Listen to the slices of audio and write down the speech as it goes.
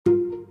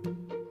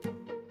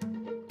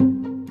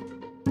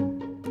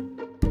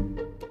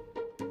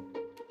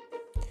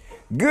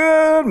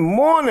Good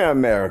morning,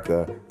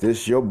 America.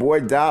 This is your boy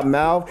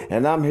Dotmouth,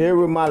 and I'm here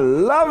with my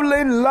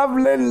lovely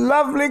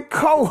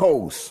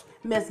co-host.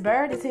 Miss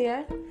Byrd is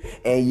here.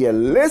 And you're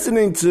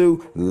listening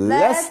to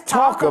Let's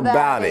Talk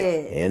About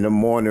It in the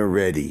Morning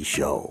Ready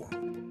Show.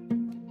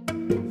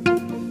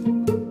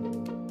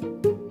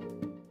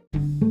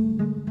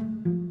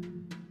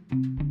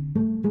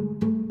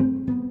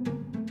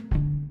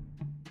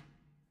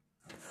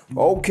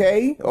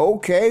 Okay,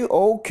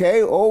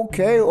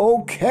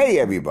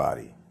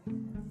 everybody.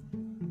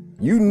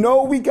 You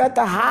know we got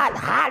the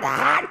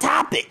hot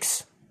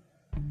topics,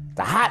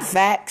 the hot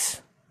facts,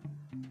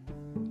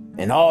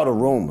 and all the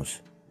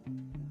rumors.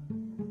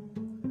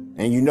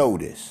 And you know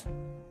this.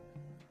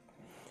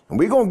 And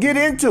we're going to get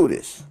into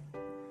this.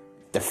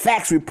 The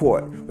Facts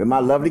Report with my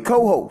lovely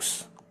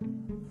co-host,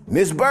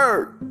 Miss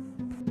Byrd.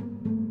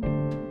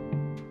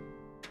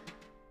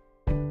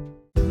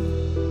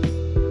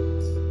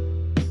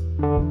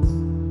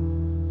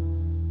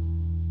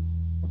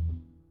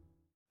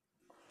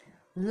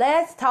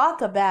 Let's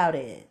talk about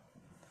it.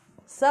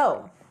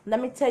 So, let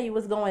me tell you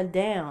what's going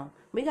down.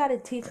 We got to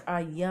teach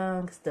our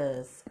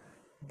youngsters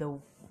the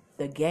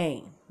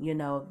game,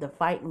 the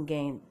fighting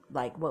game,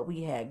 like what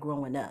we had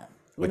growing up.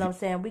 You know what I'm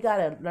saying? We got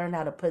to learn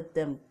how to put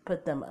them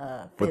fists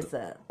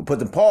up. Put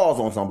them paws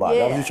on somebody.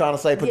 Yeah. That's what you trying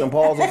to say? Put them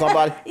paws on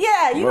somebody?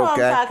 Yeah, you know what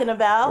I'm talking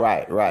about.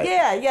 Right.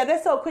 Yeah,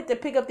 they're so quick to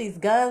pick up these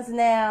guns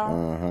now.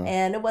 Mm-hmm.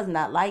 And it was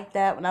not like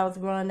that when I was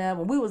growing up.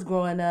 When we was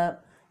growing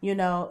up,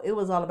 it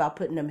was all about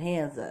putting them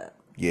hands up.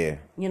 Yeah.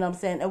 You know what I'm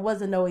saying? There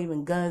wasn't no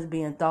even guns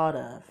being thought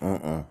of.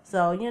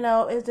 So,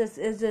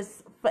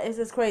 it's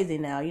just crazy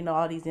now.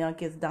 All these young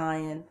kids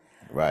dying.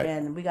 Right.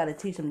 And we got to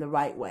teach them the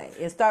right way.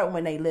 It starts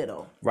when they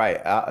little. Right.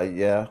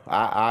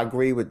 I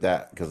agree with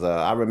that. Because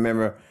I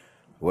remember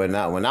when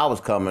I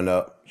was coming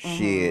up,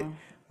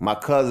 my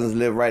cousins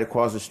lived right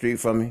across the street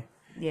from me.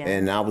 Yeah.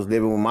 And I was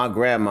living with my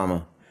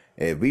grandmama.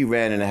 If we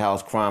ran in the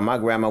house crying, my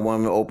grandma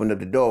wanted to open up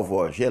the door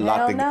for us. She'd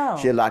lock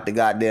the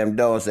goddamn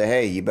door and say,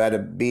 hey, you better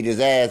beat his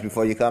ass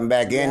before you come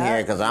back in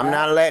here, because I'm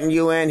not letting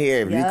you in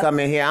here. If you come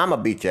in here, I'm going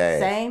to beat your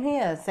ass.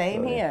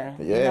 Same here.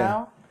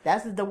 Yeah.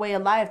 That's the way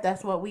of life.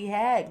 That's what we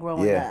had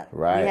growing up.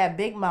 Right. We had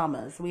big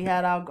mamas. We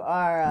had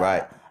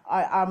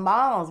our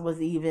moms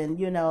was even,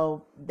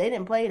 they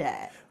didn't play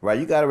that. Right.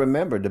 You got to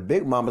remember, the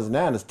big mamas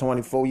now is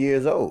 24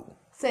 years old.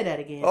 Say that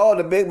again. Oh,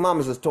 the big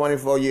mamas is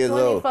 24 years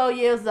old. 24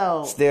 years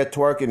old. Still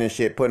twerking and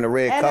shit, putting a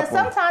red cup on. And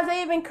sometimes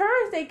they even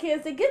encourage their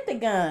kids to get the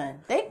gun.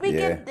 Pop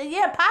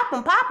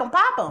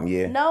them.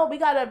 Yeah. No, we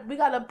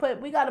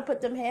gotta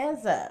put them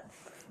hands up.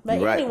 But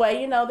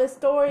anyway, this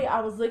story I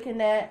was looking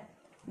at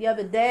the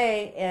other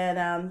day,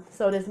 and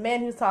so this man,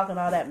 he was talking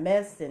all that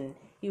mess, and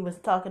he was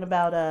talking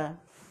about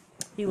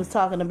he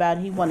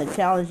wanted to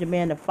challenge a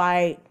man to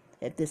fight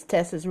at this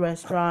Texas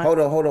restaurant. Hold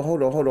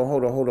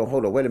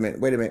on. Wait a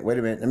minute.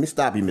 Let me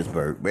stop you, Miss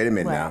Byrd. Wait a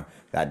minute now.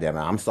 God damn it.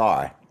 I'm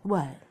sorry.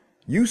 What?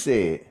 You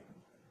said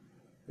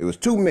it was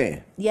two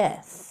men.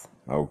 Yes.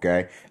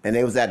 Okay. And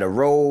they was at the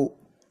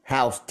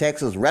Roadhouse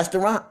Texas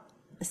restaurant?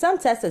 Some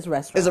Texas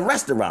restaurant. It's a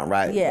restaurant,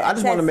 right? Yeah. I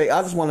just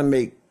want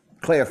to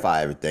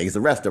clarify everything. It's a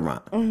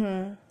restaurant.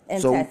 Mm-hmm.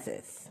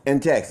 In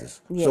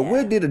Texas. Yeah. So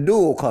where did the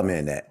duel come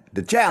in at?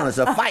 The challenge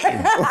of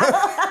fighting.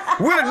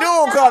 Where the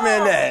duel come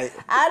in at?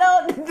 I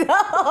don't know.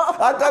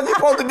 I thought you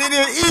supposed to be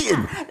there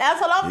eating. That's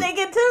what I'm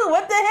thinking too.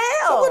 What the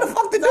hell? So where the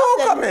fuck the duel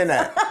come in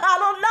at? I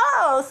don't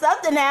know.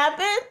 Something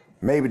happened.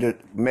 Maybe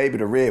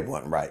the red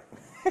one, right?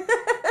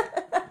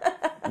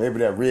 Maybe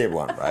that red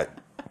one, right?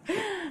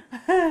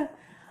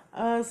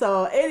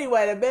 So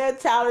anyway, the man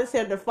challenged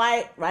him to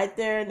fight right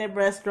there in the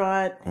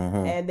restaurant,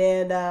 and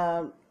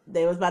then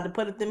they was about to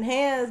put up them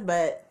hands,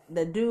 but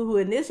the dude who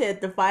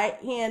initiated the fight,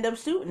 he ended up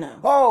shooting him.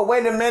 Oh,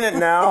 wait a minute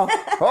now.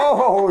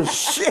 Oh,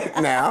 shit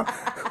now.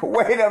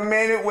 Wait a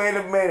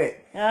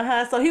minute.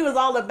 So he was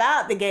all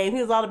about the game. He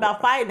was all about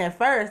fighting at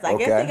first. I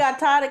guess he got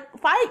tired of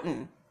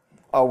fighting.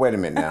 Oh, wait a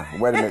minute now.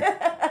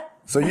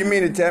 So you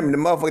mean to tell me the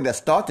motherfucker that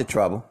started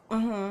trouble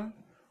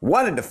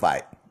wanted to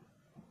fight?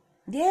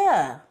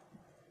 Yeah.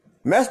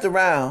 Messed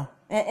around.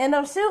 And ended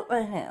up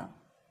shooting him.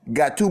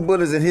 Got 2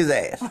 bullets in his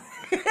ass.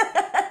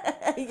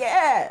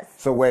 Yes.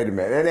 So wait a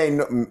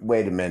minute.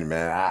 Wait a minute,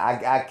 man.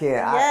 I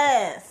can't.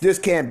 Yes. This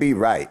can't be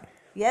right.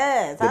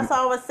 Yes, that's what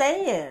I was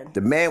saying.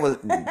 The man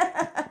was.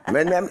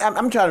 Man,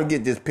 I'm trying to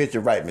get this picture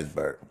right, Miss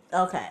Byrd.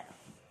 Okay.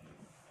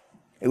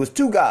 It was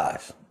 2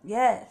 guys.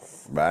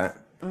 Yes. Right.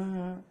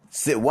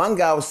 One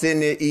guy was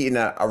sitting there eating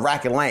a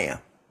rack of lamb.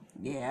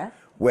 Yeah.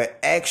 With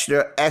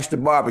extra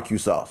barbecue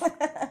sauce,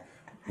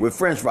 with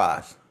French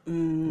fries.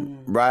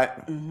 Right.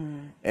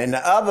 And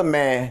the other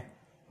man.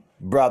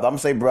 Brother, I'm going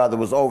to say brother,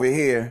 was over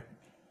here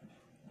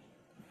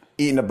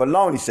eating a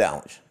bologna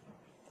sandwich.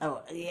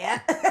 Oh, yeah.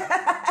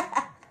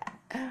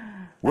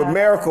 With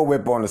Miracle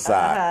Whip on the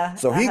side.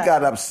 So he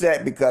got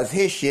upset because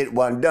his shit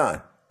wasn't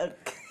done.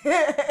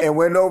 And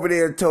went over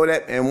there and told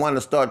that and wanted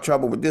to start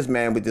trouble with this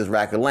man with this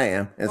rack of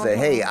lamb and say,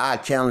 hey, I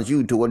challenge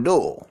you to a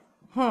duel.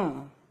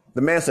 The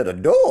man said, a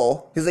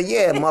duel? He said,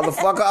 yeah,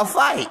 motherfucker, I'll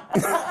fight.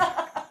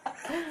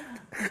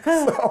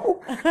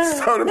 So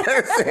the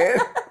man said,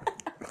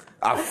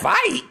 a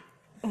fight?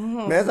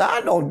 Man said,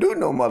 I don't do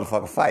no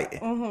motherfucking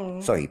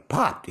fighting. So he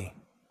popped him.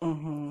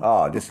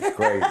 Oh, this is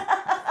crazy.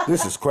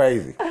 This is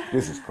crazy.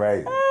 This is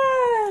crazy.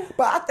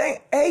 But I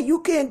think, hey,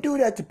 you can't do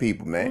that to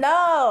people, man.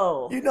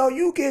 No. You know,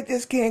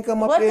 just can't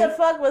come up there. What the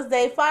fuck was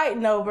they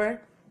fighting over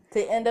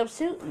to end up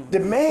shooting? The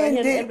man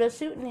did. End up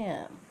shooting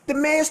him. The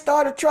man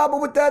started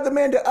trouble with the other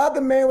man. The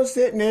other man was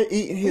sitting there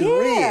eating his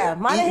rib. Yeah,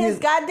 minding his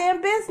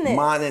goddamn business.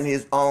 Minding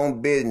his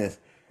own business.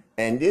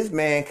 And this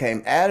man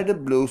came out of the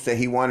blue, said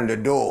he wanted a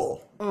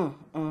duel.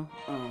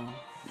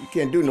 You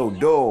can't do no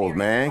duels,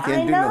 man.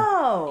 Can't do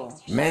no.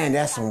 Man,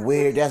 that's some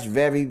weird. That's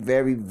very,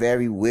 very,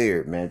 very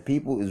weird, man.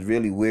 People is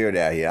really weird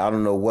out here. I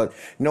don't know what.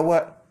 You know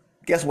what?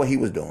 Guess what he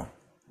was doing?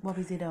 What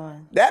was he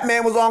doing? That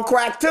man was on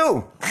crack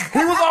too. He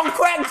was on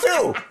crack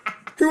too.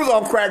 He was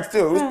on crack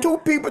too. It was two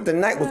people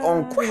tonight was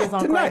on crack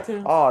tonight.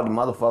 Oh, the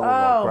motherfucker was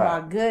on crack.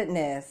 Oh my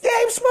goodness. Yeah,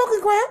 he was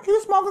smoking crack. He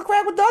was smoking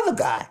crack with the other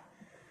guy.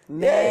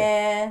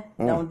 Man,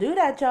 don't do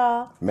that,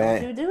 y'all.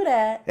 Man, don't you do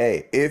that.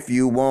 Hey, if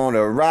you want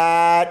to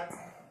ride.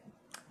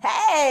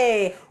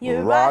 Hey, you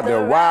ride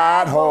the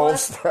white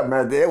horse.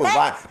 Man, they was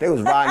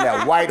riding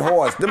that white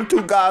horse. Them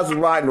two guys was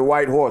riding the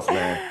white horse,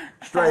 man.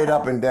 Straight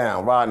up and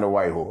down, riding the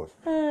white horse.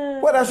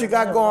 What else you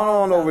got going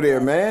on over there,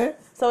 man?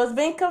 So it's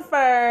been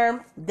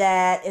confirmed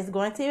that it's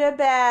going to be a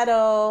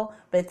battle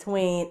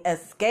between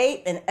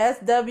Escape and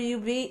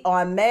SWV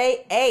on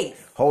May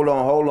 8th. Hold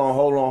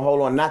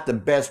on. Not the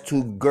best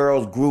two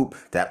girls group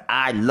that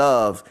I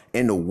love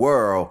in the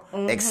world.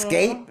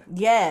 Escape?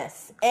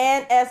 Yes,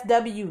 and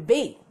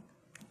SWV.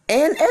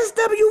 And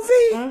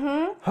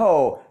SWV?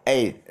 Oh,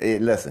 hey,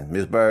 listen,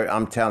 Miss Bird,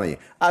 I'm telling you.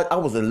 I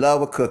was in love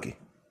with Cookie.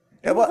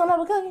 You was in love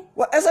with Cookie?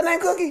 What? Is her name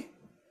Cookie?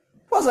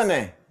 What's her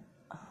name?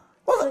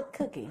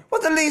 Cookie.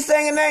 What's the lead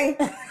singer name?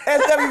 SWV?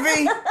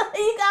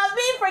 You got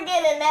me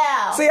forgetting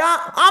now. See,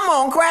 I'm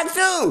on crack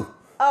too.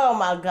 Oh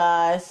my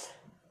gosh.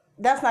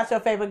 That's not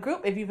your favorite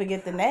group if you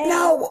forget the name.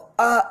 No,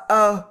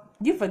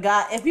 you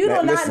forgot. If you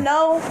do not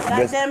know,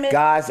 goddammit.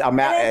 Guys, I'm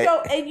out.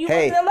 You was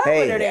in love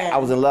with her then. I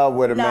was in love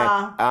with her,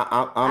 nah, man.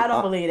 I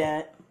don't believe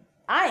that.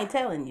 I ain't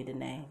telling you the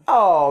name.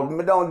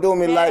 Oh, don't do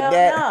me like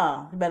that.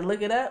 No. You better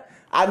look it up.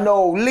 I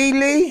know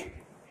Lily.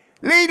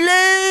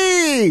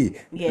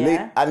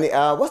 Yeah.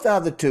 What's the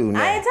other two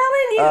now? I ain't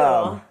telling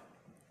you.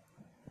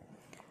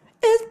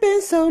 It's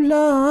been so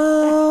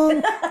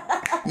long.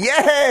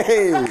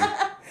 Yay.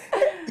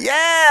 Yeah,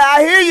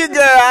 I hear you,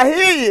 girl. I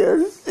hear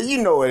you.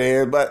 You know it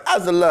is, but I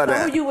just love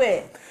that. Who you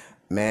with?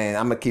 Man,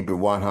 I'm going to keep it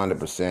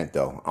 100%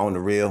 though. On the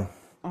real.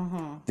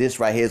 This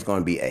right here is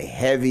going to be a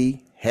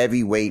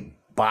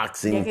heavyweight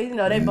boxing match. Yeah,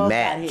 because they both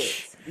got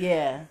hits.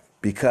 Yeah.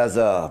 Because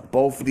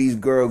both of these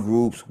girl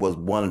groups was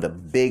one of the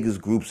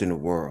biggest groups in the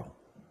world.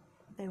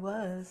 They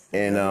was.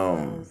 And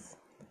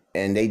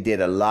they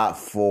did a lot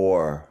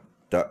for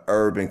the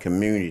urban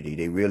community.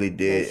 They really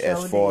did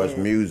as far as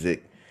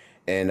music.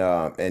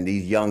 And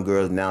these young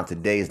girls now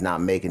today is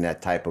not making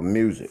that type of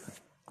music.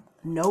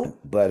 Nope.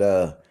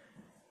 But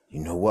you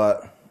know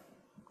what?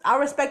 I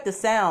respect the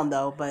sound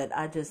though, but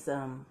I just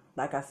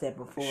like I said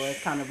before,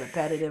 it's kind of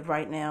repetitive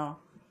right now.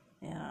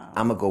 Yeah.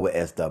 I'm gonna go with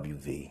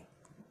SWV.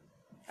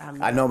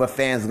 I know my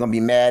fans are gonna be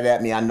mad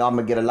at me. I know I'm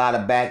gonna get a lot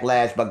of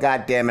backlash, but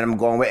goddamn it, I'm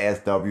going with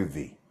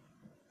SWV.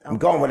 I'm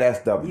going with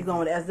SWV. You going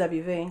with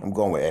SWV? I'm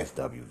going with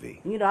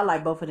SWV. You know, I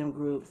like both of them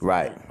groups.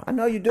 Right. I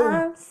know you do.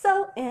 I'm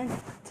so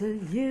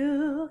into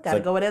you.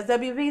 Gotta go with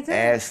SWV too.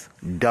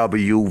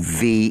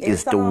 SWV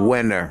is the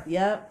winner.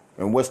 Yep.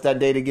 And what's that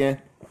date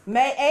again?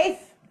 May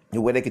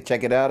 8th. Where they can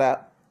check it out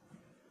at?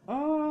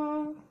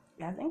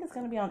 I think it's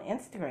gonna be on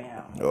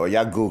Instagram. Oh,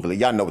 y'all Google it.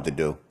 Y'all know what to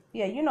do.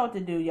 Yeah, you know what to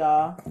do,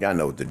 y'all. Y'all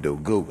know what to do.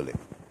 Google it.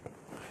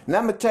 Now,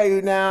 I'm going to tell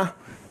you now,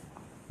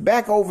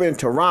 back over in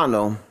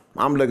Toronto,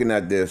 I'm looking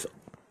at this.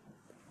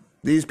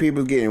 These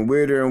people getting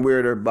weirder and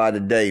weirder by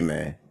the day,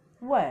 man.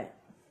 What?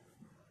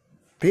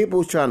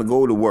 People's trying to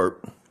go to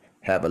work,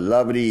 have a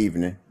lovely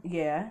evening.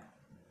 Yeah.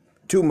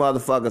 Two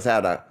motherfuckers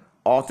had an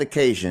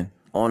altercation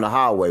on the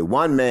highway.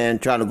 One man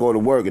trying to go to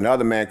work, and the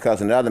other man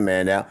cussing the other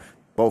man out.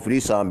 Both of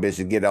these son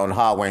bitches get on the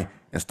highway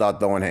and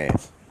start throwing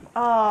hands.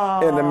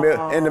 Oh, in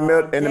the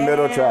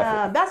middle of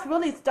traffic. That's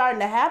really starting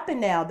to happen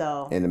now,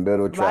 though. In the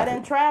middle of traffic. Right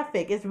in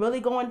traffic, it's really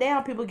going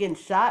down. People getting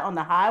shot on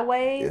the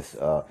highways. It's,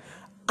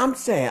 I'm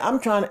saying,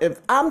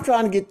 if I'm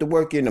trying to get to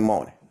work in the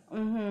morning.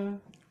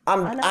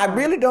 I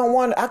really don't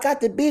want. I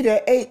got to be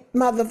there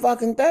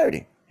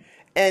 8:30,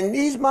 and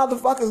these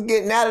motherfuckers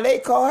getting out of their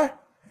car,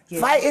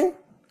 fighting.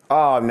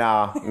 Oh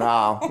no,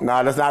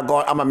 that's not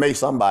going. I'm gonna mace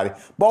somebody.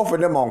 Both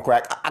of them on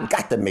crack. I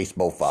got to mace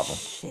both of them.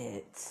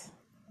 Shit.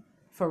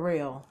 For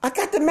real. I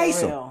got to mace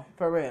them.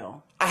 For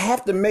real. I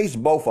have to mace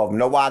both of them.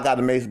 Know why I got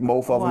to mace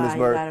both of them, Miss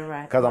Bird?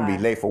 Because I'm going to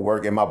be late for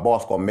work and my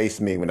boss going to mace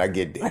me when I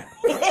get there.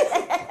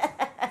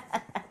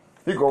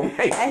 He go,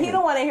 hey. And he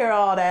don't want to hear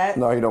all that.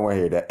 No, he don't want to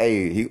hear that.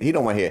 Hey, he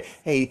don't want to hear,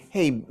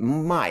 hey,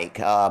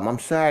 Mike, I'm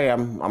sorry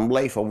I'm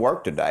late for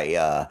work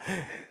today.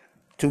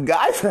 Two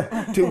guys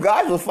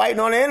was fighting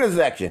on the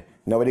intersection.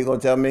 Know what he going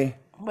to tell me?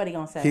 What he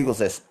going to say? He going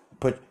to say,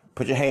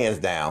 put your hands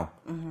down.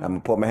 I'm going to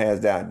put my hands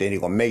down. Then he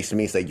going to mace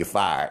me and say, you're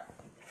fired.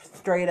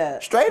 Straight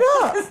up. Straight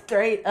up.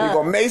 Straight up. He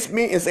going to mace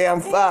me and say,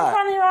 I'm fired.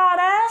 Funny all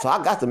that. So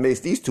I got to mace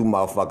these two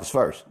motherfuckers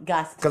first.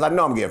 Got to. Because I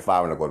know I'm getting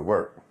fired when I go to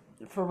work.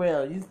 For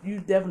real. You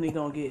definitely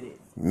going to get it.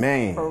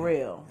 Man. For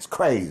real. It's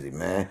crazy,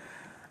 man.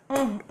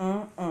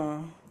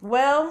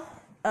 Well,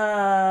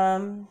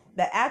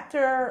 the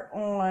actor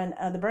on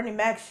the Bernie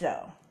Mac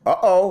show.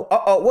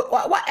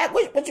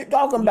 What you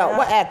talking about?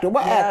 What actor?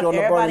 What actor on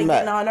the Bernie Mac? Everybody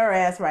getting on her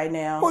ass right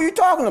now. Who you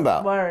talking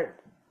about? Word.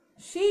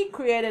 She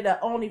created an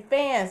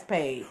OnlyFans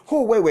page.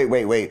 Who? Wait.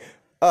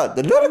 The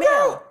little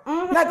girl?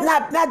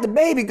 Not the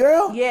baby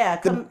girl? Yeah.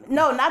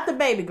 No, not the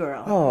baby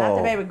girl. Oh. Not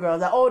the baby girl.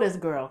 The oldest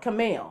girl,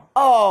 Camille.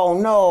 Oh,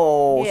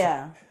 no.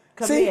 Yeah.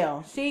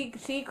 Camille. See?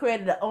 She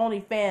created an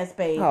OnlyFans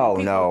page. Oh,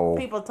 no.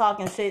 People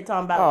talking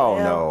about,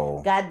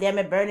 no. God damn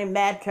it, Bernie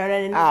Mac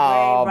turning in the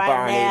Oh, grave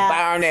right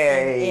now. Bernie.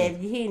 If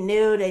he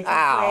knew that she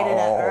created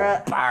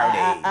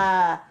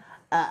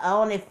a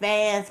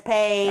OnlyFans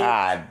page.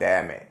 God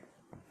damn it.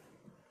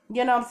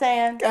 You know what I'm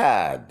saying?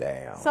 God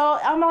damn. So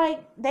I'm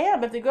like,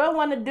 damn, if the girl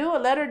want to do it,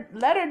 let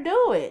her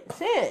do it.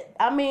 Shit.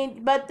 I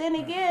mean, but then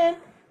again,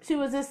 she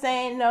was just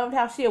saying,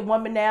 how she a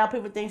woman now.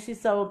 People think she's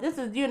so. This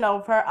is,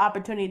 her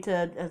opportunity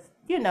to,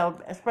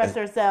 express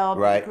herself,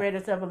 right. And create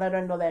herself, and let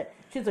her know that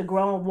she's a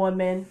grown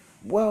woman.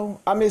 Well,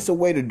 I mean, it's a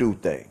way to do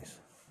things.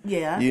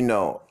 Yeah.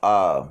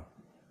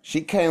 She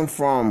came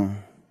from.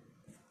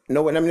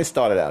 Let me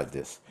start it out at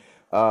this.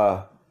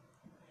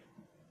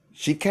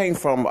 She came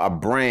from a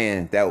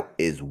brand that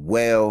is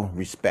well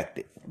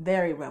respected.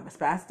 Very well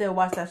respected. I still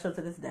watch that show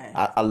to this day.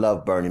 I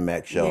love Bernie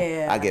Mac show.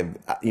 Yeah. I get,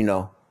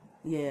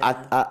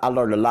 Yeah. I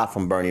learned a lot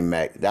from Bernie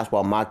Mac. That's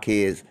why my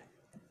kids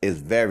is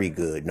very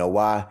good. Know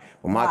why?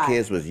 When my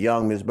kids was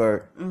young, Miss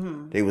Bird,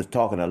 they was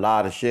talking a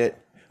lot of shit.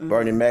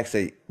 Bernie Mac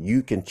said,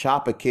 you can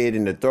chop a kid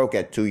in the throat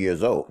at 2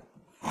 years old.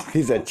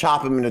 He said,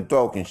 chop him in the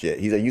throat and shit.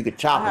 He said, you could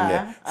chop him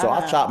there. So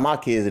I chopped my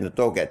kids in the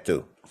throat at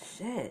 2.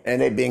 Shit.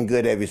 And they've been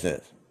good ever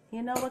since.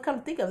 You know what? Come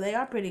to think of it, they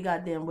are pretty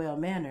goddamn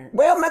well-mannered.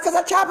 Well, man, because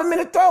I chop him in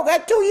the throat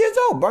at 2 years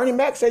old. Bernie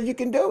Mac said you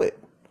can do it.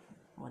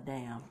 Well,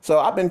 damn. So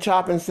I've been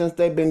chopping since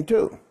they've been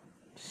 2.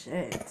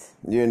 Shit.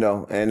 And,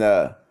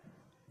 So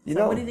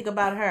what do you think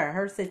about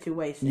her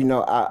situation? She's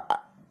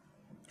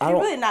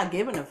really not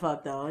giving a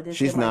fuck, though.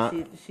 She's not.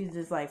 She's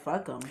just like,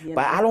 fuck them.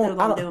 But I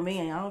don't do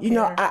me. I don't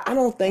care. I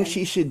don't think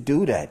she should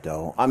do that,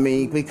 though. I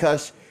mean,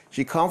 because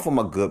she come from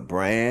a good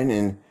brand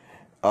and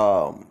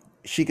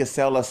she could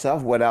sell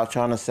herself without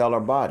trying to sell her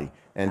body.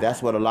 And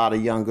that's what a lot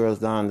of young girls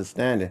don't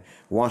understand.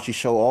 Once you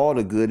show all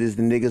the goodies,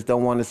 the niggas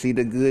don't want to see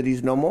the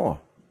goodies no more.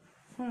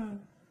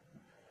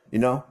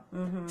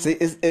 See,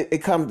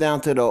 it comes down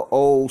to the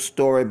old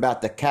story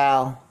about the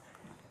cow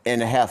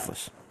and the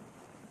heifers.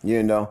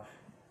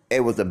 It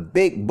was a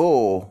big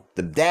bull,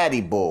 the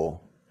daddy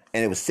bull,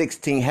 and it was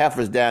 16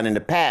 heifers down in the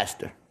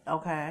pasture.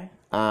 Okay.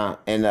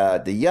 And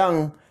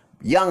the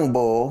young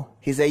bull,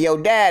 he said, yo,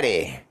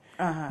 daddy,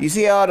 you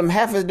see all them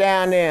heifers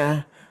down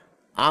there?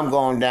 I'm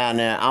going down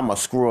there. I'm going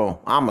to screw them.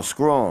 I'm going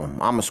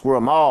to screw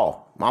them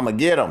all. I'm going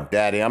to get them,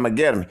 daddy. I'm going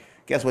to get them.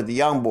 Guess what the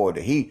young boy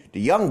did? The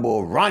young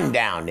boy run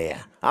down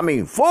there. I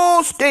mean,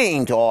 full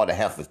steam to all the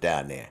heifers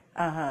down there.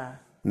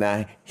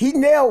 Now, he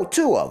nailed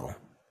 2 of them.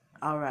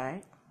 All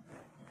right.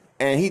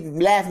 And he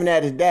laughing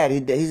at his dad.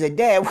 He said,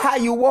 Dad, why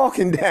you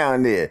walking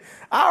down there?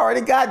 I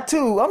already got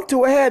 2. I'm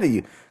 2 ahead of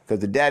you. Because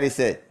the daddy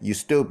said, you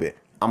stupid.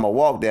 I'm going to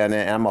walk down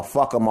there and I'm going to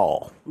fuck them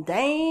all.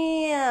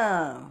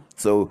 Damn.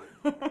 So,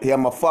 I'm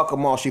going to fuck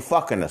them all. She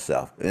fucking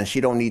herself. And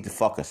she don't need to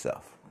fuck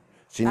herself.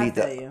 She need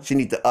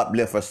to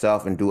uplift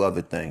herself and do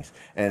other things.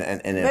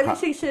 And maybe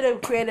she should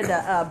have created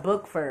a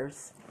book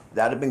first.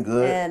 That'd have been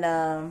good.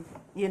 And,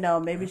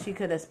 maybe she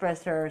could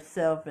express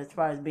herself as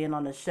far as being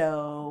on the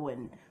show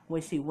and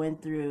what she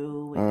went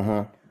through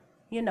and,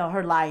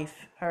 her life,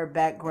 her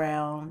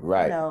background.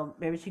 Right.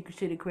 Maybe she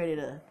should have created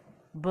a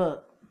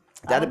book.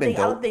 That'd have been dope.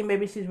 I don't think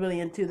maybe she's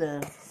really into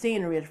the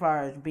scenery as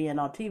far as being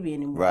on TV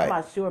anymore. Right. I'm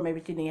not sure. Maybe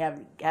she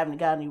haven't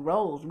got any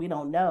roles. We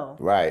don't know.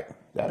 Right.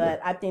 But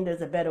I think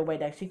there's a better way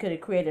that she could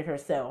have created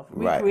herself,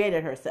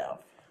 recreated herself,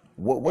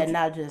 and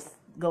not just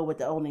go with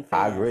the OnlyFans.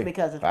 I agree.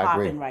 Because it's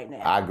popping right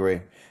now. I agree.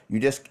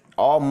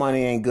 All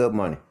money ain't good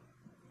money.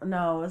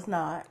 No, it's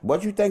not.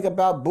 What you think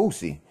about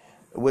Boosie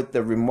with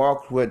the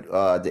remarks with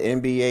the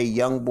NBA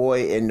young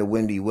boy and the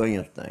Wendy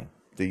Williams thing?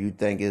 Do you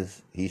think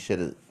is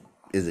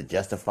it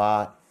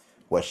justified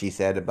what she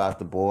said about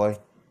the boy?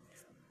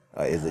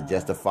 Is it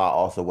justified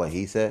also what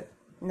he said?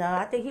 No,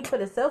 I think he put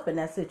himself in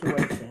that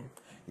situation.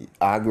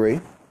 I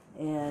agree.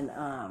 And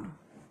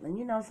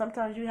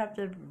sometimes you have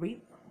to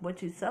reap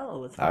what you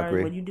sow. As far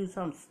as when you do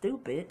something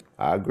stupid.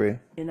 I agree.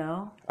 And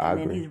I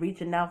then agree. he's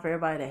reaching out for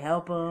everybody to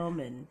help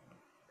him and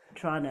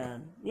trying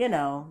to,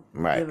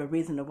 give a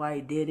reason to why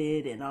he did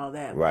it and all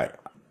that. Right.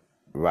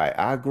 Right.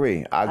 I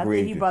agree. I agree.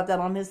 I think he brought that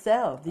on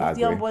himself. These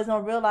young boys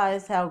don't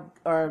realize the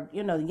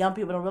young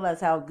people don't realize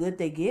how good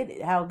they get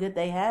it, how good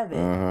they have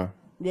it.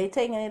 They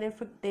taking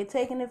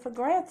it for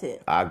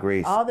granted. I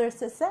agree. All their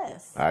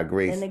success. I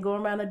agree. And they go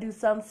around and do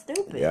something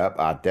stupid. Yep,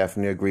 I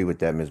definitely agree with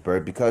that, Ms.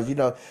 Bird, because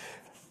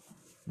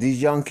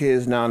these young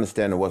kids now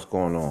understanding what's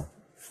going on.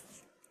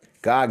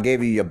 God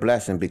gave you your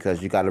blessing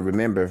because you got to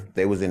remember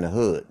they was in the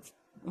hood.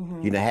 Mm-hmm.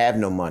 You didn't have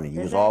no money.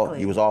 You was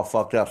all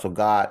fucked up. So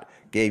God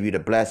gave you the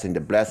blessing.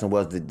 The blessing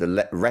was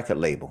the record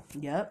label.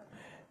 Yep.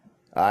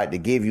 All right, to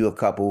give you a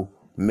couple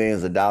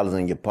millions of dollars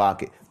in your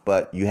pocket,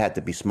 but you have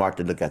to be smart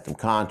to look at them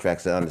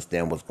contracts and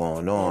understand what's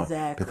going on.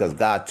 Exactly. Because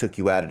God took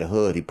you out of the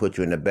hood. He put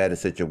you in a better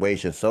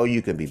situation so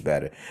you can be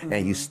better. Mm-hmm.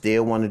 And you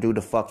still want to do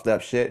the fucked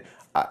up shit.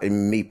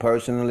 Me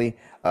personally,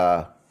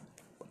 if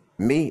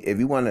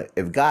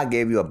God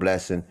gave you a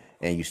blessing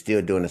and you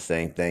still doing the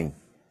same thing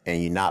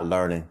and you're not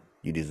learning,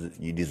 you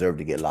deserve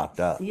to get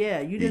locked up. Yeah,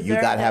 you deserve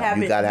to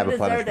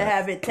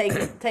have it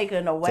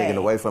taken away. Taken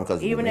away from,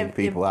 because even if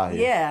people out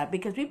here. Yeah,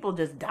 because people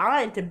just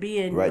dying to be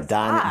in your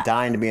spot.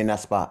 Dying to be in that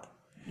spot.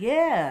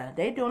 Yeah,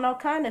 they doing all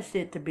kind of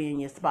shit to be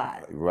in your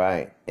spot.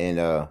 Right, and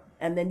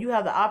then you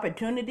have the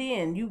opportunity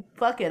and you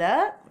fuck it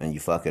up. And you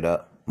fuck it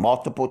up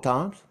multiple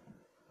times.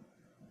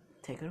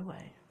 Take it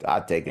away. I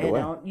take it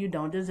away. You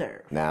don't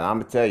deserve. Now I'm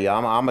gonna tell you,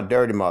 I'm a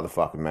dirty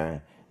motherfucker,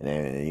 man.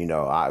 And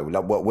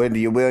what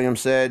Wendy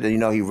Williams said,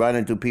 he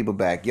running through people's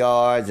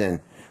backyards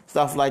and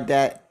stuff like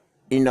that.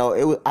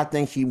 I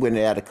think she went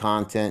out of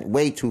content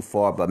way too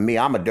far. But me,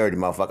 I'm a dirty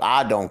motherfucker.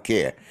 I don't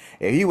care.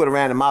 If he would have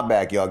ran in my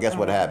backyard, guess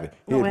what happened?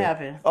 What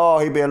happened? Oh,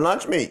 he been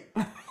lunch meat.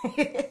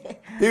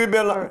 He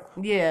been lunch.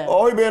 Yeah.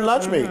 Oh, he been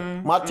lunch meat.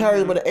 My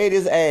terriers would have ate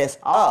his ass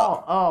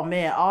up. Oh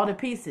man, all the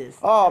pieces.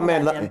 Oh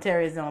man, them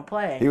terriers don't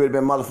play. He would have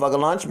been motherfucking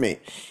lunch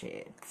meat.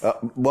 Shit.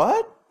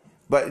 What?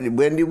 But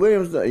Wendy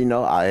Williams,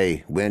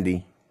 hey,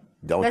 Wendy,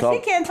 don't talk. She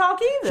can't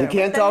talk either. She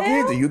can't talk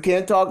either. You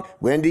can't talk,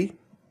 Wendy.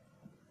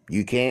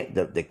 You can't.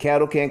 The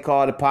kettle can't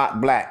call the pot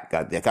black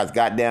because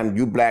goddamn,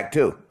 you black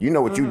too. You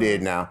know what you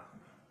did now.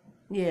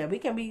 Yeah, we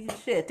can be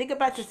shit. Think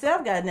about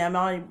yourself, goddamn,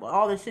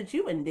 all the shit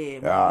you done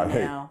did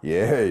now.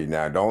 Yeah,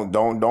 now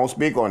don't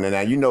speak on it.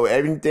 Now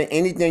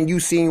anything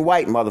you seen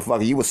white,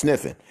 motherfucker, you was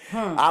sniffing.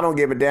 I don't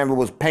give a damn if it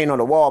was paint on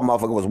the wall,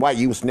 motherfucker, was white,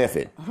 you was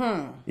sniffing.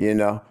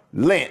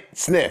 Lint,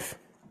 sniff.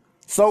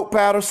 Soap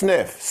powder,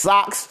 sniff.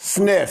 Socks,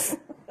 sniff.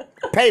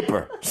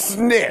 Paper,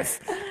 sniff.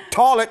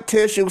 Toilet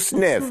tissue,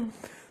 sniff.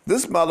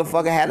 This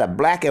motherfucker had a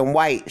black and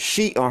white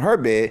sheet on her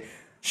bed.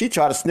 She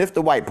tried to sniff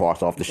the white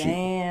parts off the sheet.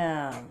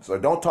 Damn. So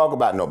don't talk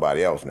about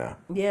nobody else now.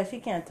 Yeah, she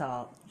can't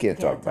talk. Can't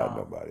talk about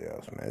nobody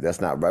else, man. That's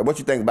not right. What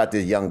you think about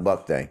this Young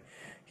Buck thing?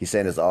 He's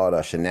saying it's all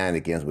the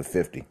shenanigans with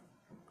 50.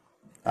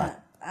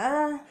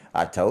 I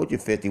told you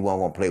 50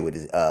 wasn't going to play with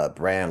his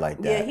brand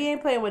like that. Yeah, he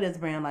ain't playing with his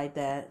brand like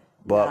that.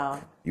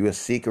 But you a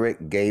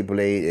secret gay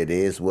blade. It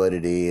is what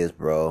it is,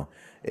 bro.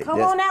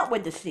 Come on out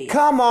with the shit.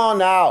 Come on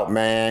out,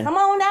 man. Come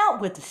on out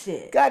with the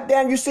shit.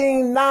 Goddamn, you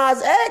seen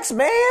Nas X,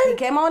 man? He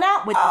came on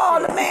out with the shit.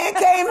 Oh, the man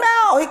came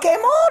out. He came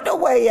all the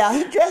way out.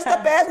 He dressed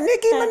up as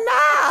Nicki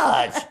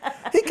Minaj.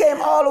 He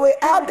came all the way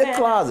out the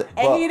closet.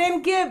 And he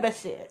didn't give a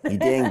shit. He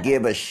didn't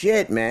give a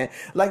shit, man.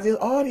 Like, there's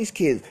all these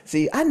kids.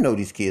 See, I know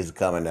these kids are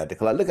coming out the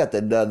closet. Look at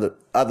the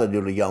other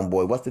little young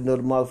boy. What's the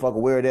little motherfucker?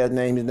 Weird ass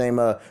name? His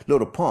name,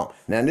 Little Pump.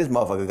 Now, this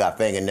motherfucker got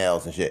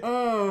fingernails and shit.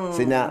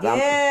 See, now.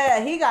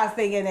 Yeah, he got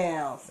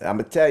fingernails. I'm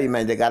going to tell you,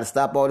 man, they got to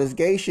stop all this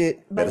gay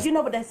shit. But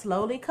but they're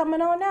slowly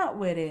coming on out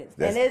with it.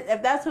 And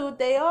if that's who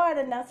they are,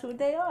 then that's who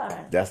they are.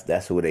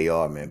 That's who they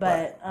are, man.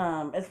 But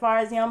as far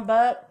as Young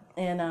Buck,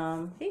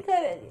 and he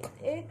could,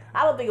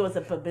 I don't think it was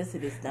a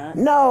publicity stunt.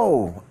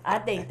 No. I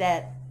think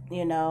that,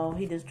 he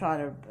just trying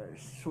to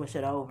switch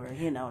it over,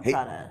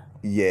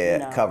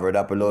 cover it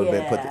up a little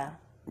bit.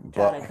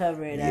 Try to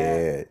cover it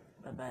up.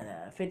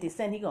 But 50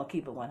 Cent, he gonna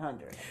keep it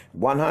 100.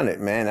 100,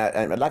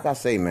 man. Like I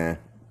say, man,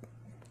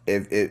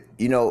 if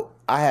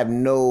I have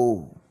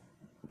no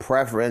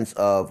preference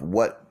of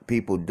what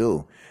people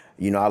do.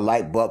 I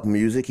like Buck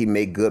music. He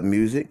make good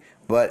music.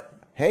 But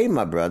hey,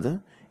 my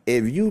brother,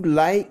 if you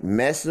like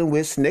messing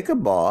with Snicker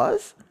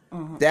bars,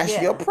 that's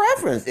your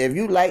preference. If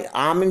you like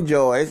Almond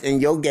Joys in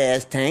your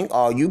gas tank,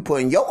 or you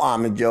putting your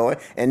Almond Joy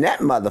in that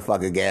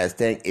motherfucker gas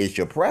tank, it's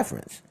your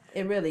preference.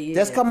 It really is.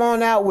 Just come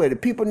on out with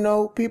it. People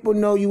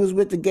know you was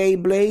with the gay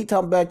blade,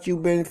 talking about you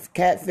been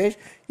catfish.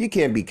 You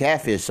can't be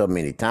catfish so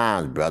many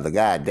times, brother.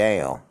 God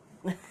damn.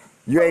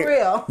 For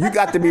real. You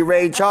got to be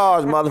Ray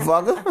Charles,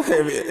 motherfucker.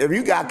 if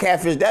you got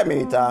catfish that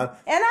many times.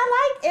 And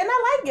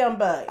I like Young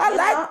Buck.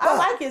 I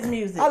like his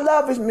music. I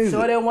love his music.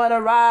 Sure didn't want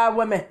to ride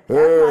with me.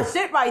 That's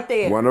my shit right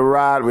there. Want to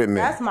ride with me.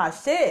 That's my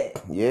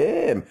shit.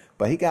 Yeah,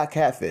 but he got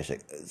catfish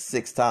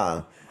 6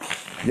 times.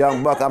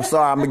 Young Buck, I'm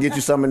sorry. I'm going to get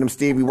you some of them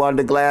Stevie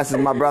Wonder glasses,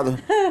 my brother,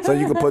 so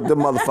you can put them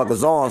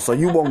motherfuckers on so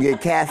you won't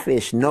get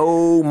catfish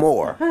no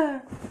more.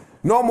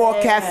 No more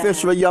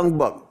catfish for Young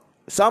Buck.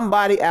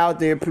 Somebody out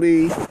there,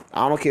 please.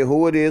 I don't care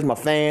who it is, my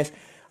fans.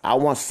 I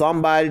want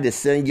somebody to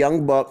send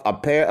Young Buck a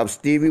pair of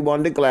Stevie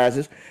Wonder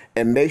glasses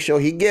and make sure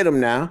he get them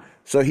now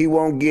so he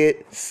won't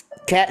get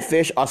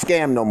catfish or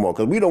scam no more.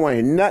 Because we don't want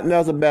to hear nothing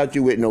else about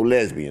you with no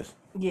lesbians.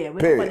 Yeah,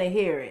 we don't want to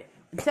hear it.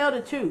 Tell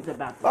the truth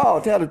about this. Oh,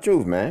 tell the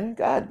truth, man.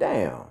 God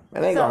damn.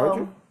 It ain't gonna hurt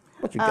you.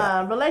 What you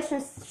got?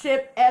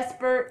 Relationship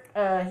expert,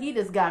 he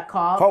just got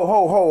caught. Hold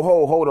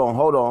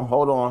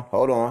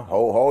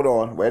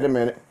on. Wait a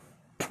minute.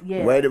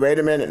 Yeah. Wait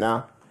a minute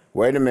now.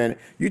 Wait a minute.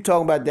 You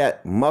talking about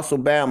that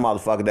muscle-bound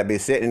motherfucker that be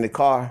sitting in the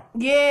car?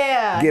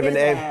 Yeah.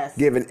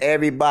 Giving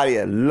everybody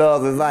a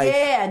love advice?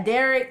 Yeah,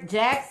 Derek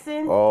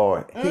Jackson.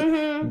 Oh.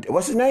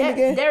 What's his name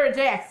again? Derek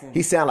Jackson.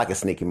 He sound like a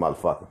sneaky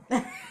motherfucker.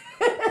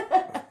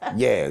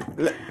 Yeah.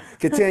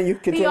 Continue.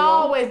 He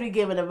always be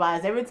giving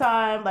advice. Every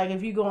time, like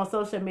if you go on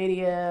social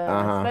media,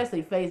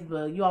 especially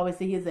Facebook, you always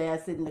see his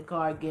ass sitting in the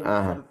car giving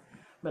some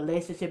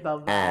relationship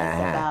advice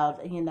about,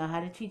 how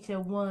to treat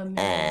your woman,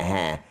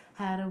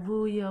 how to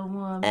woo your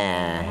woman,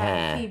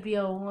 how to keep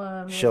your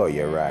woman. Sure,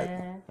 you're right.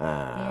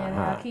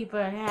 Keep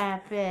her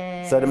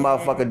happy. So the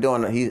motherfucker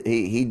doing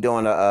he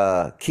doing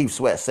a keep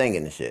sweat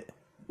singing and shit.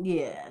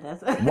 Yeah,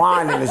 that's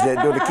whining and shit.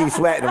 Do the keep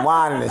sweating and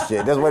whining and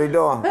shit. That's what he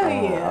doing.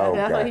 Okay.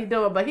 That's what he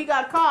doing. But he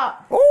got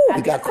caught. Ooh,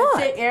 he got caught.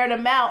 The chick aired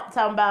him out,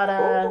 talking about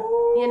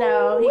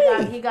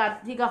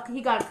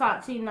he got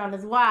caught cheating on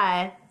his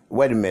wife.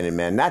 Wait a minute,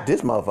 man. Not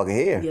this motherfucker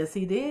here. Yes,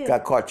 he did.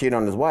 Got caught cheating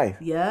on his wife.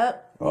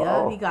 Yep.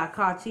 He got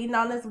caught cheating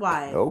on his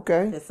wife.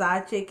 Okay. The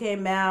side chick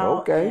came out.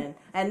 Okay.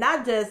 And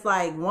not just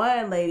like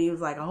one lady, it was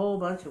like a whole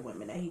bunch of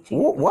women that he cheated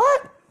with.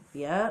 What?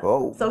 Yeah.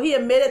 Oh. So he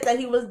admitted that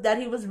he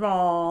was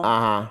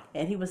wrong.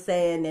 And he was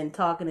saying and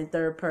talking in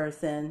third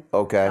person.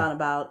 Okay. Talking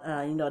about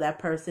that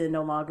person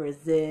no longer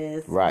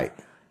exists. Right.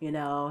 He's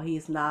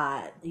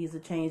a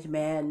changed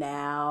man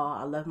now.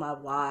 I love my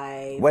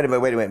wife. Wait a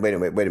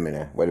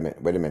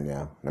minute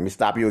now. Let me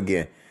stop you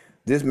again.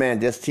 This man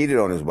just cheated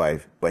on his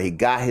wife, but he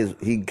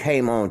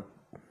came on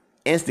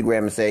Instagram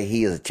and said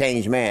he is a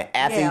changed man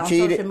after he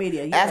cheated. On social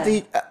media. Yeah. After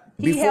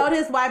he held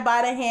his wife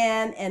by the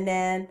hand, and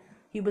then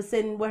he was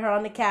sitting with her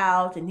on the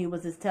couch, and he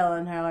was just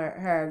telling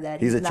her that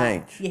he's a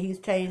change. Yeah, he's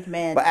a changed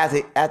man. But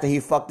after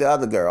he fucked the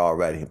other girl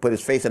already, he put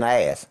his face in her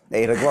ass,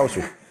 ate her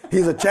groceries.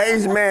 He's a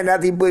changed man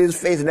after he put his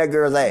face in that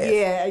girl's ass.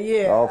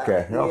 Yeah.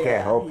 Okay.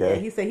 Yeah,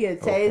 he said he's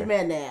a changed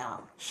man now.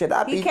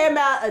 He came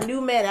out a new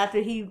man after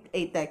he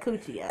ate that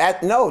coochie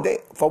out.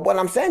 For what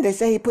I'm saying, they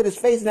say he put his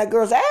face in that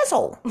girl's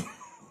asshole.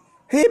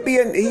 He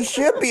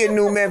should be a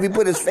new man if he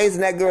put his face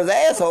in that girl's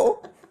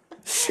asshole.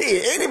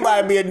 Shit,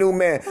 anybody be a new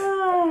man.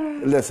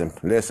 Listen,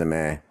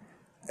 man.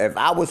 If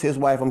I was his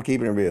wife, I'm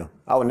keeping it real.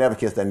 I would never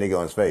kiss that nigga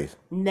on his face.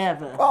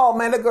 Never. Oh,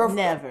 man, the girl.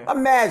 Never.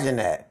 Imagine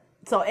that.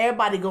 So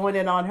everybody going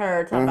in on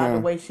her, talking about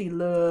the way she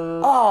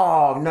looks.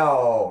 Oh,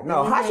 no.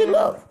 How she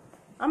look?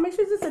 I mean,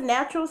 she's just a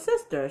natural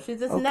sister. She's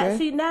just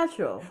she's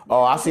natural.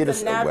 Oh, I see the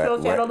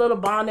natural. She had a little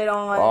bonnet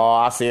on. Oh,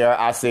 I see her.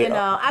 I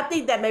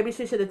think that maybe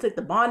she should have took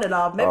the bonnet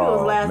off. Maybe it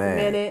was last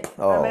minute.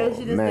 Or maybe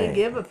she just didn't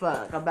give a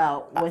fuck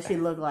about what she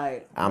looked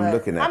like. I'm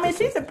looking at. I mean,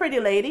 she's a pretty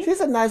lady. She's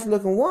a nice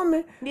looking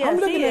woman. Yeah,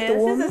 she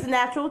is.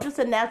 She's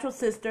a natural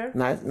sister.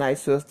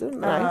 Nice sister.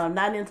 Nice.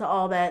 Not into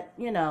all that,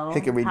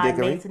 hickory high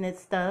dickory maintenance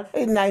stuff.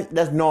 It's nice.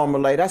 That's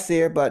normal, lady. I see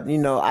her, but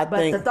I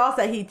think the thoughts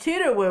that he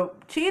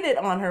cheated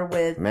on her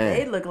with,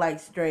 they look like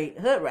straight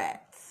hood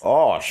rats.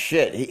 Oh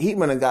shit! He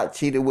went and got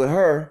cheated with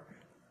her,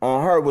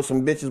 on her with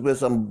some bitches with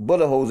some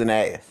bullet holes in the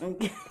ass.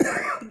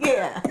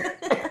 Yeah.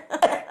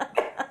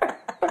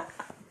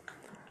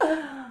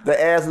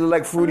 The ass look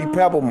like Fruity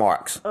Pebble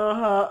marks.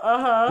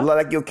 Look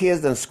like your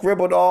kids done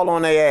scribbled all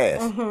on their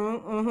ass.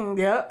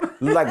 Yep.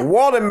 Look like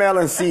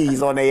watermelon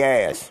seeds on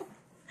their ass.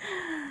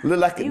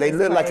 They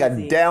look like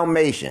a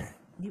Dalmatian.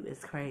 You is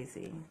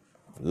crazy.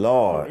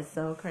 Lord. It's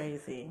so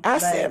crazy. I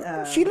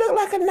said, she looked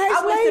like a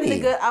nice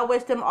lady. I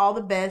wished him all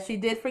the best. She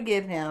did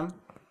forgive him.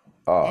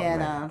 Oh,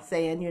 and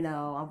saying,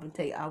 I will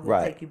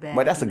take you back.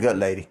 But that's a good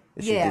lady.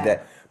 She did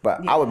that.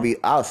 But I would be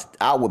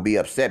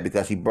upset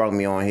because he brought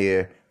me on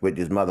here with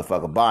this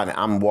motherfucker bonnet.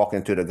 I'm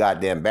walking to the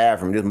goddamn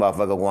bathroom. This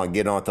motherfucker want to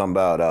get on talking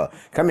about,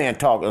 come here and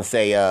talk and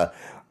say,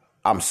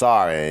 I'm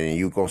sorry, and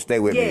you gonna stay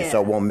with me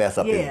so it won't mess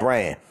up his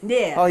brand.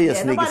 Yeah. Oh, he's a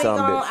sneaky son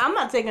of a bitch. I'm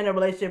not taking a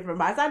relationship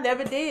advice. I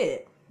never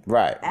did.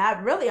 Right.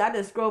 I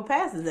just scroll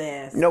past his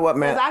ass. You know what,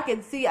 man?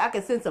 Because I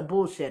can sense a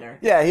bullshitter.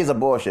 Yeah, he's a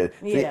bullshit.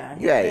 Yeah.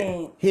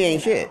 He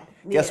ain't shit.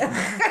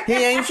 Yeah. He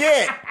ain't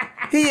shit.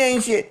 He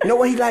ain't shit. Know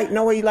what he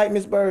like,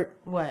 Miss Bird?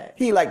 What?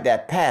 He like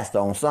that pastor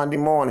on Sunday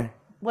morning.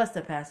 What's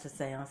the pastor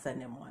say on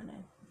Sunday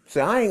morning?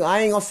 So I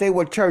ain't gonna say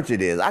what church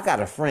it is. I got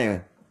a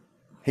friend.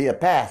 He a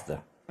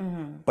pastor.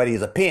 But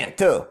he's a pimp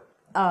too.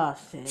 Oh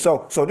shit.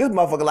 So this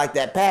motherfucker like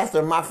that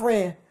pastor, my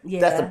friend.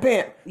 Yeah. That's a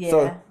pimp. Yeah.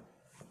 So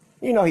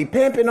he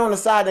pimping on the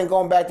side and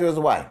going back to his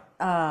wife.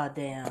 Oh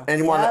damn.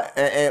 And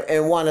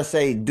wanna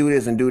say do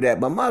this and do that,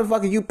 but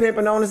motherfucker, you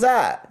pimping on the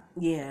side.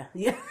 Yeah.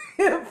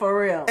 For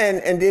real.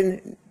 And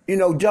then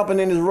jumping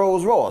in his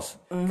Rolls Royce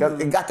because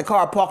it got the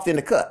car parked in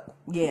the cut.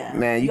 Yeah,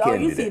 man, you can't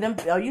do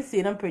that. You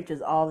see them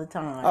pictures all the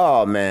time.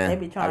 Oh man, they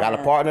be trying I got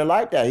a partner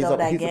like that.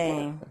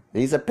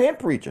 He's a pimp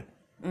preacher,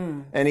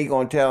 and he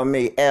gonna tell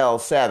me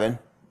L7.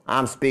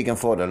 I'm speaking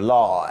for the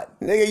Lord,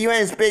 nigga. You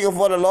ain't speaking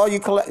for the Lord.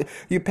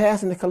 You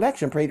passing the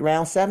collection plate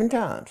around 7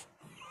 times.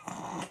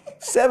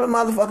 7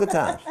 motherfucking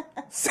times.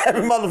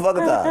 7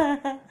 motherfucking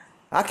times.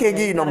 I can't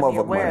give you no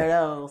motherfucking money. Aware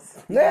of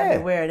those. You gotta be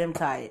aware of them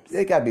types.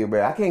 They gotta be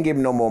aware. I can't give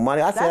him no more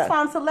money. That's why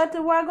I'm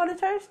selective where I go to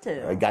church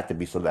too. I got to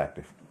be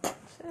selective.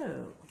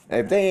 Shoot.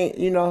 If they ain't,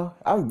 you know,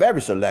 I'm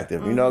very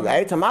selective. You know,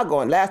 every time I go,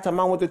 last time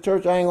I went to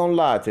church, I ain't gonna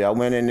lie to you. I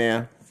went in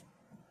there,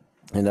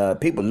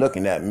 and people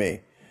looking at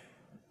me.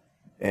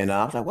 And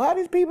I was like, why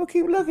these people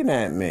keep looking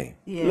at me?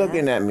 Yeah.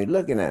 Looking at me.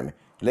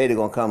 Lady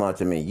gonna come up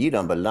to me, you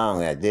don't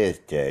belong at this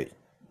church.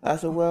 I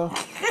said, well,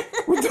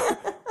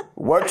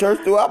 what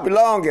church do I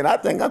belong in? I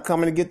think I'm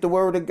coming to get the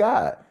word of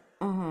God.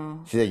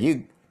 Mm-hmm. She said,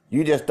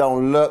 you just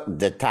don't look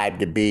the type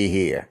to be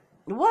here.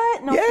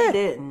 What? No, she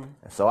didn't.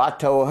 So I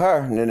told her,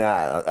 and then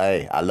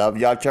I love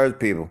y'all church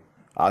people.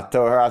 I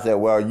told her, I said,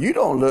 well, you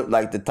don't look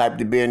like the type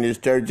to be in this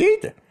church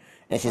either.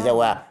 And she said,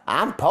 well,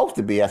 I'm supposed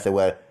to be. I said,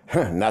 well,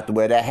 not the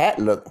way that hat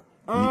look.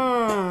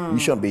 You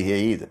shouldn't be here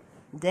either.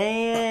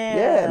 Damn.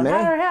 Yeah, man.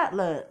 How her hat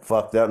look?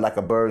 Fucked up like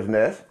a bird's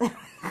nest.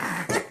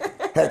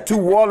 Had 2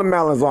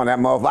 watermelons on that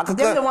motherfucker.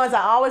 They're the ones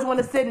I always want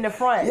to sit in the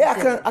front.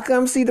 Yeah, I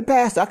couldn't see the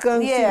pastor. I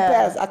couldn't see the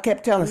pastor. I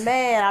kept telling her.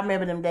 Man, I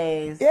remember them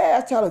days. Yeah,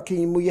 I tell her,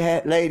 can you move your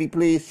hat, lady,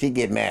 please? She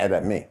get mad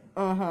at me.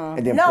 Mm-hmm.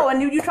 And then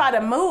and you try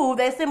to move,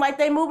 they seem like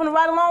they moving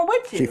right along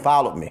with you. She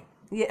followed me.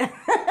 Yeah.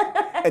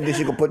 And then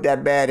she could put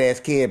that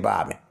badass kid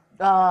by me.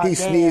 Oh,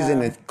 he's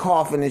sneezing and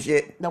coughing and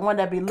shit. The one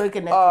that be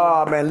looking at you.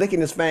 Oh, man,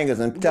 licking his fingers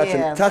and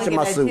touching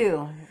my suit.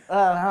 You.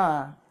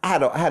 Uh-huh. I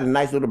had a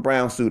nice little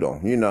brown suit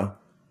on, you know.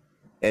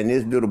 And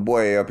this little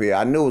boy up here,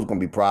 I knew it was going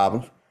to be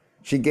problems.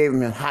 She gave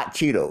him hot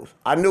Cheetos.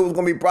 I knew it was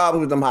going to be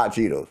problems with them hot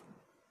Cheetos.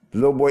 The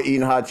little boy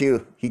eating hot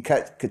Cheetos, he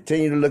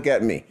continued to look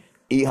at me.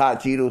 Eat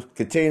hot Cheetos,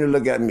 continue to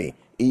look at me.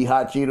 Eat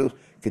hot Cheetos,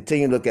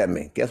 continue to look at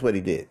me. Guess what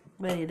he did?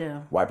 What did he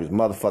do? Wipe his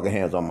motherfucking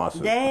hands on my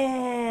suit.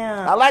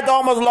 Damn. I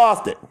almost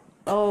lost it.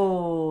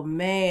 Oh,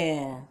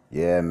 man.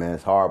 Yeah, man,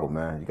 it's horrible,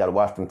 man. You got to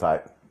watch them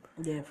type.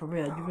 Yeah, for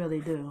real. You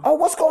really do. Oh,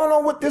 what's going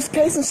on with this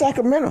case in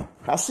Sacramento?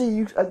 I see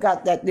you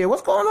got that there.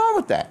 What's going on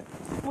with that?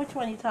 Which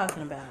one are you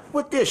talking about?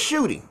 With this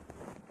shooting.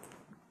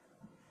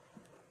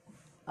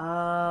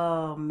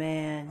 Oh,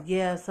 man.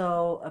 Yeah,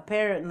 so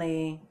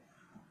apparently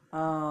a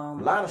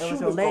lot of it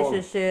was a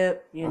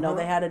relationship. You know,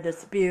 they had a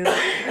dispute.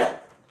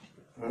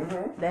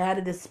 They had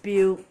a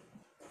dispute,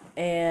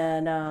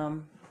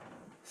 and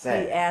he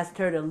asked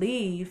her to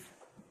leave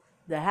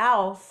the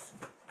house,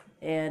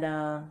 and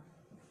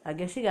I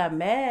guess she got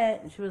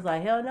mad, and she was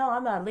like, hell no,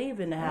 I'm not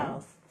leaving the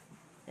house.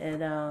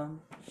 And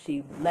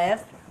she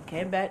left,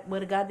 came back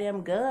with a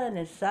goddamn gun,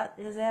 and shot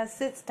his ass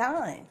 6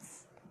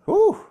 times.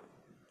 Whew.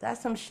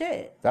 That's some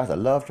shit. That's a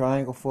love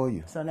triangle for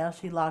you. So now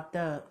she locked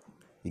up.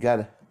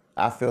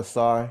 I feel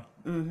sorry.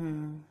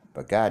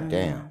 But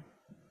goddamn.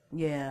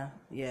 Yeah.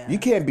 You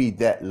can't be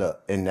that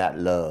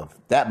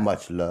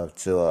much love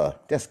to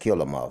just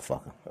kill a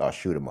motherfucker or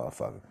shoot a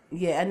motherfucker.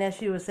 Yeah, and then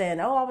she was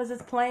saying, "Oh, I was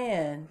just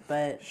playing,"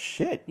 but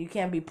shit, you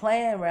can't be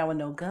playing around with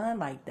no gun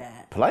like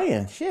that.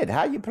 Playing? Shit,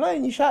 how you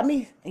playing? You shot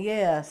me?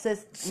 Yeah,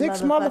 6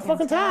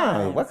 motherfucking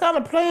times. What kind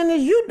of playing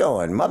is you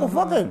doing,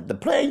 motherfucker? The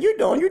playing you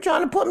doing? You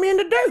trying to put me in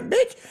the dirt,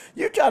 bitch?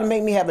 You trying to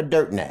make me have a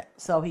dirt nap?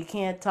 So he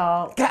can't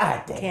talk.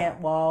 Goddamn. Can't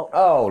walk.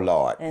 Oh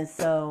Lord. And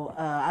so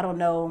I don't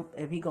know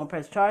if he gonna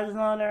press charges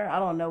on her. I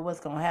don't know what's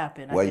gonna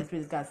happen. I guess we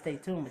just gotta stay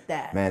tuned with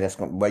that. Man,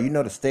 well, you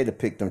know the state will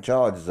pick them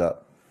charges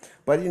up.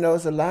 But, you know,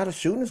 there's a lot of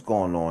shootings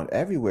going on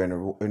everywhere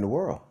in the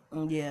world.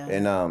 Yeah.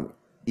 And,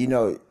 you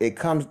know, it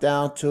comes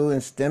down to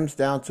and stems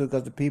down to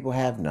because the people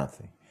have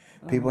nothing.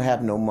 People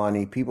have no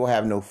money. People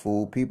have no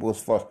food. People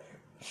is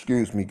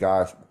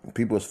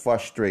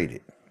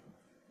frustrated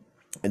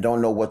and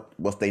don't know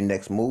what their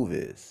next move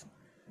is.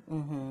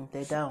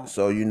 They don't.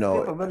 So, you know.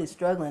 People are really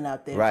struggling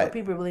out there. Right. So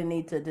people really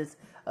need to just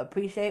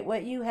appreciate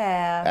what you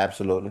have.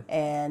 Absolutely.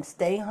 And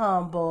stay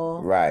humble.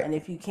 Right. And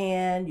if you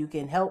can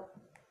help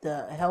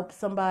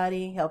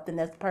somebody, help the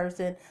next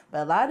person.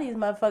 But a lot of these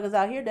motherfuckers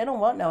out here, they don't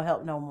want no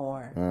help no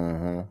more.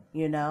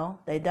 You know,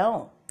 they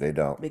don't.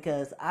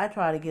 Because I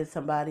tried to give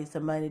somebody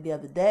some money the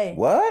other day.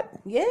 What?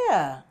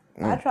 Yeah.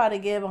 I tried to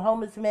give a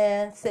homeless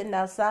man sitting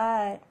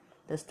outside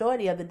the store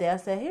the other day. I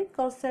said, here you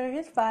go, sir.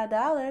 Here's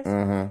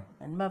 $5.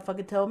 And the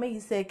motherfucker told me, he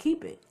said,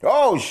 keep it.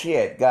 Oh,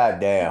 shit.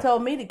 Goddamn. He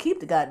told me to keep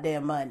the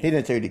goddamn money. He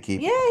didn't tell you to keep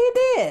it? Yeah, he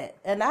did.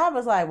 And I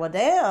was like, well,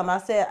 damn. I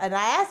said, and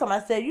I asked him, I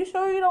said, you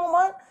sure you don't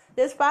want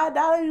this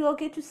 $5? You gonna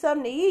get you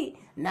something to eat?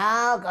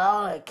 No,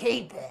 go and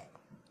keep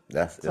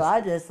it. So I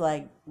just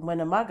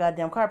went in my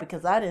goddamn car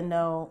because I didn't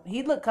know.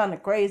 He looked kind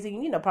of crazy,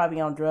 you know, probably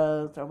on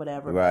drugs or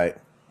whatever. Right.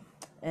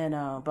 And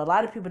but a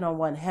lot of people don't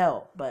want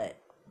help. But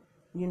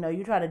you know,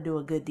 you try to do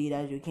a good deed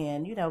as you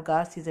can. You know,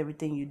 God sees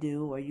everything you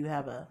do, or you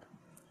have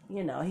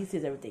He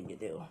sees everything you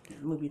do. The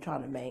movie you're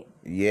trying to make.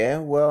 Yeah,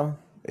 well,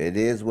 it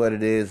is what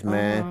it is,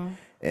 man.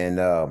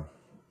 And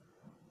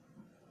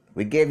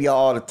we gave you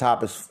all the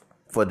topics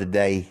for the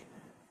day.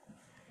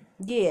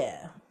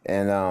 Yeah.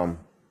 And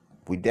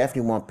we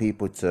definitely want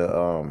people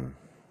to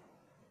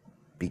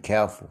be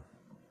careful.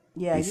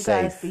 Yeah, you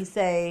guys be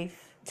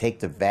safe. Take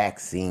the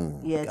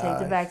vaccine. Yeah, guys. Take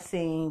the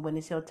vaccine when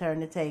it's your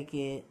turn to take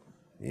it.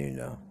 You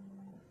know.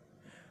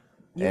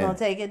 You gonna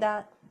take it,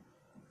 Doc?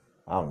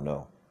 I don't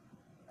know.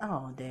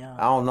 Oh, damn.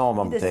 I don't know if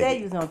I'm going to take it. You just said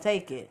you was going to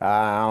take it.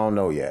 I don't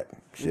know yet.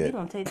 Shit. You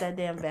going to take that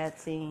damn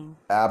vaccine?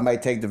 I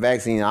might take the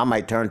vaccine. I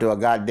might turn to a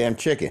goddamn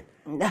chicken.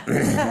 No.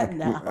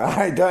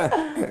 I ain't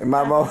done.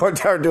 My motherfucker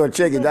turned to a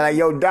chicken. Then like,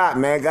 yo, Doc,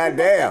 man,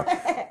 goddamn.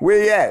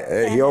 Where you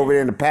at? He over there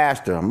in the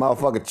pasture.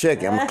 Motherfucker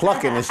chicken. I'm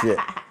clucking and shit.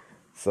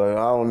 So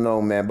I don't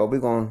know, man. But we're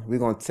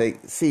gonna take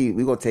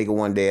it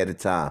one day at a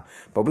time.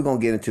 But we're gonna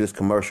get into this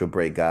commercial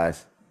break,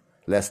 guys.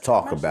 Let's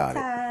talk about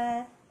it.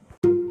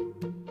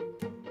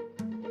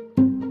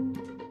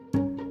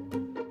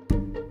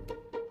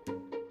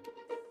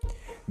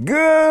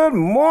 Good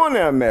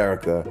morning,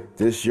 America.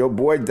 This is your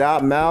boy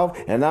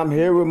Dotmouth, and I'm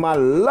here with my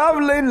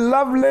lovely,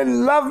 lovely,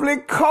 lovely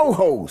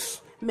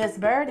co-host. Miss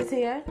Byrd is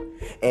here.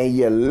 And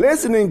you're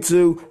listening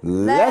to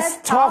Let's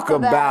Talk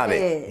About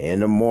It in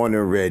the Morning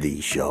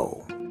Ready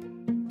Show.